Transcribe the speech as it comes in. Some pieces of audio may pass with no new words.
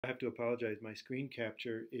I have to apologize. My screen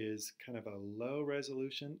capture is kind of a low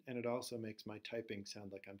resolution, and it also makes my typing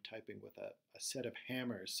sound like I'm typing with a set of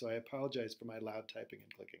hammers. So I apologize for my loud typing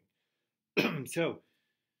and clicking. So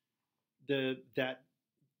that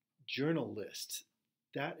journal list,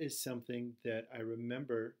 that is something that I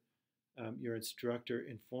remember your instructor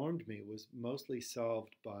informed me was mostly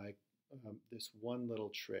solved by this one little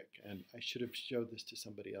trick. And I should have showed this to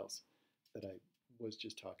somebody else that I was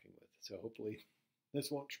just talking with. So hopefully this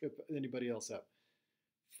won't trip anybody else up.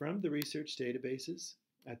 From the research databases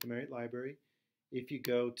at the Marriott Library, if you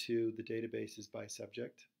go to the databases by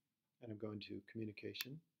subject, and I'm going to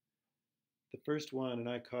communication, the first one, and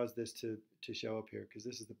I caused this to show up here because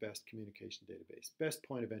this is the best communication database, best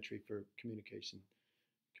point of entry for communication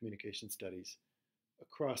studies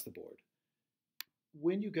across the board.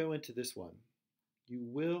 When you go into this one, you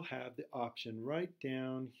will have the option right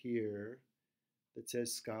down here that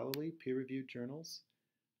says scholarly peer-reviewed journals.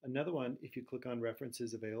 Another one, if you click on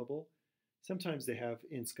references available, sometimes they have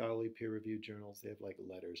in scholarly peer-reviewed journals, they have like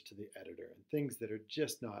letters to the editor and things that are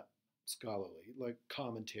just not scholarly, like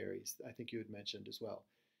commentaries, I think you had mentioned as well.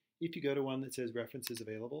 If you go to one that says references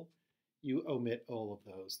available, you omit all of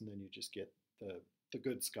those and then you just get the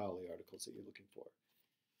good scholarly articles that you're looking for.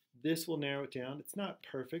 This will narrow it down. It's not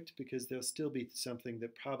perfect because there'll still be something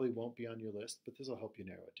that probably won't be on your list, but this will help you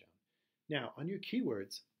narrow it down. Now, on your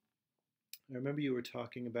keywords, I remember you were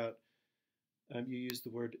talking about, you used the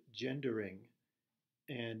word gendering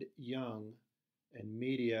and young and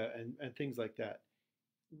media and things like that.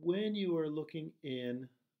 When you are looking in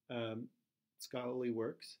scholarly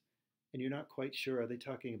works and you're not quite sure, are they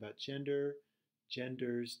talking about gender,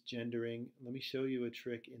 genders, gendering? Let me show you a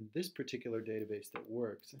trick in this particular database that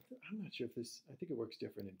works. I'm not sure if this, I think it works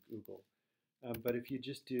different in Google. But if you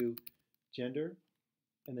just do gender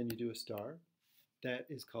and then you do a star, that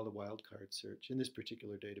is called a wildcard search in this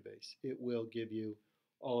particular database. It will give you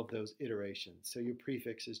all of those iterations. So your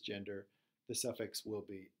prefix is gender, the suffix will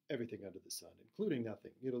be everything under the sun, including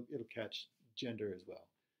nothing. It'll catch gender as well.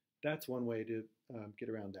 That's one way to get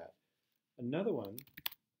around that. Another one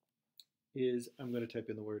is, I'm going to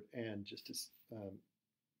type in the word and just to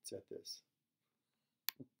set this.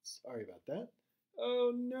 Sorry about that.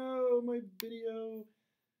 Oh no, my video.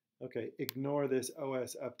 Okay, ignore this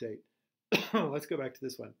OS update. Let's go back to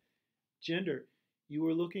this one. Gender, you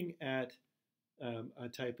were looking at a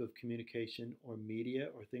type of communication or media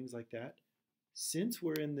or things like that. Since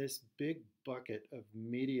we're in this big bucket of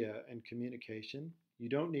media and communication, you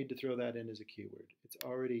don't need to throw that in as a keyword. It's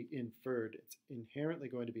already inferred. It's inherently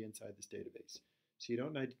going to be inside this database. So you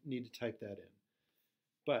don't need to type that in.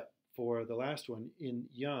 But for the last one, in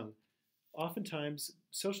young, oftentimes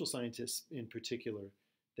social scientists in particular,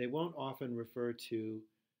 they won't often refer to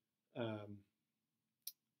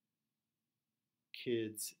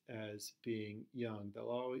kids as being young.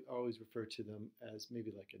 They'll always refer to them as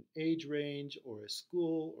maybe like an age range or a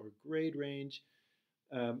school or grade range.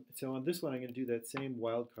 So on this one, I'm going to do that same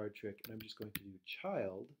wildcard trick, and I'm just going to do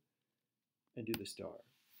child and do the star.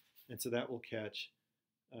 And so that will catch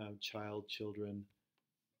child, children,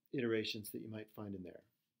 iterations that you might find in there.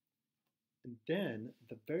 And then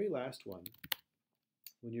the very last one,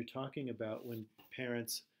 when you're talking about when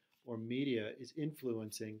parents or media is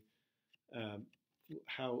influencing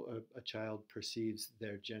how a child perceives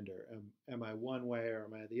their gender. Am I one way or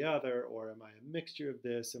am I the other, or am I a mixture of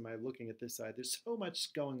this? Am I looking at this side? There's so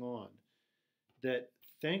much going on that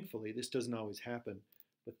thankfully, this doesn't always happen,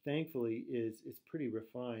 but thankfully it's pretty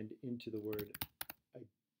refined into the word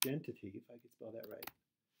identity, if I could spell that right.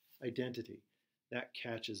 Identity. That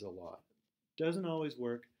catches a lot. Doesn't always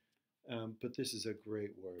work, but this is a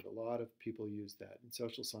great word. A lot of people use that in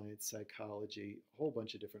social science, psychology, a whole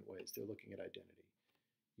bunch of different ways. They're looking at identity.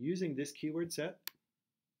 Using this keyword set,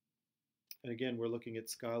 and again, we're looking at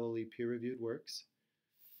scholarly peer-reviewed works,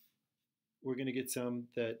 we're going to get some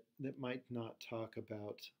that might not talk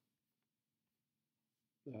about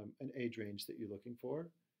an age range that you're looking for.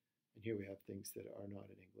 And here we have things that are not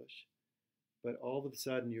in English. But all of a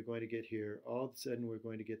sudden, you're going to get here, all of a sudden, we're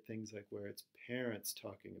going to get things like where it's parents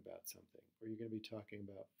talking about something, or you're going to be talking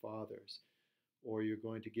about fathers, or you're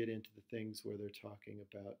going to get into the things where they're talking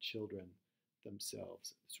about children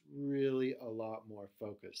themselves. It's really a lot more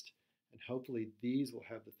focused. And hopefully, these will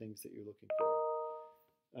have the things that you're looking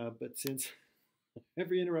for. But since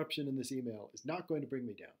every interruption in this email is not going to bring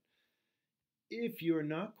me down, if you're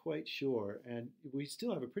not quite sure, and we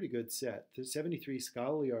still have a pretty good set, there's 73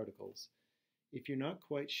 scholarly articles. If you're not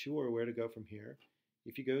quite sure where to go from here,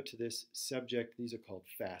 if you go to this subject, these are called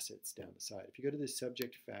facets down the side. If you go to this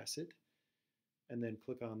subject facet and then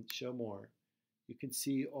click on show more, you can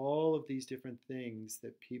see all of these different things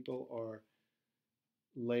that people are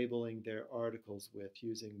labeling their articles with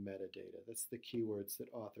using metadata. That's the keywords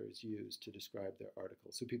that authors use to describe their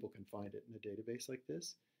articles so people can find it in a database like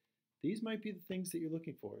this. These might be the things that you're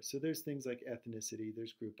looking for. So there's things like ethnicity,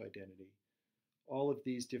 there's group identity, all of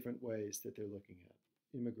these different ways that they're looking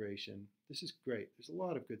at. Immigration. This is great. There's a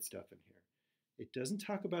lot of good stuff in here. It doesn't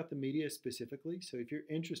talk about the media specifically, so if you're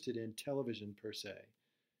interested in television per se,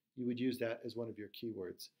 you would use that as one of your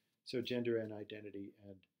keywords. So gender and identity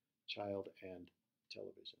and child and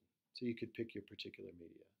television. So you could pick your particular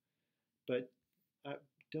media. But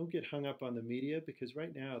don't get hung up on the media, because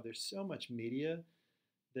right now there's so much media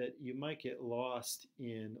that you might get lost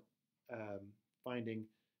in finding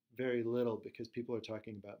very little, because people are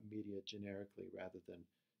talking about media generically rather than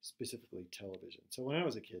specifically television. So when I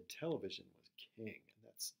was a kid, television was king,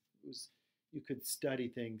 and you could study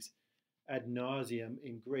things ad nauseum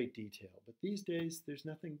in great detail. But these days, there's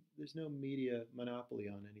no media monopoly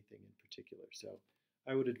on anything in particular. So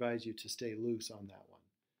I would advise you to stay loose on that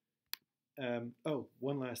one. Oh,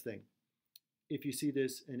 one last thing. If you see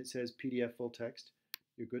this and it says PDF full text,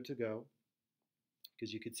 you're good to go,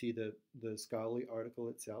 because you could see the scholarly article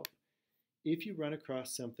itself. If you run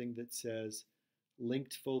across something that says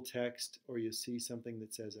linked full text, or you see something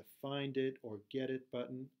that says a find it or get it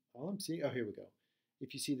button, all I'm seeing, oh, here we go.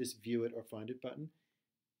 If you see this view it or find it button,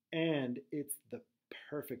 and it's the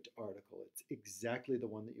perfect article, it's exactly the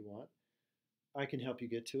one that you want, I can help you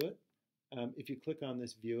get to it. If you click on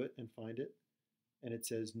this view it and find it, and it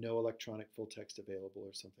says no electronic full text available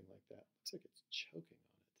or something like that, looks like it's choking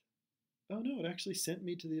on it. Oh no, it actually sent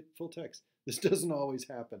me to the full text. This doesn't always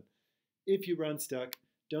happen. If you run stuck,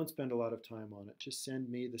 don't spend a lot of time on it. Just send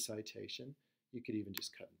me the citation. You could even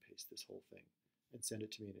just cut and paste this whole thing and send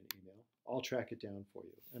it to me in an email. I'll track it down for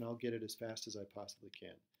you, and I'll get it as fast as I possibly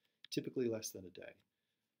can, typically less than a day.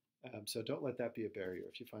 So don't let that be a barrier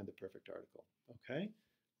if you find the perfect article. Okay?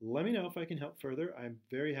 Let me know if I can help further. I'm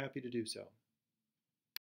very happy to do so.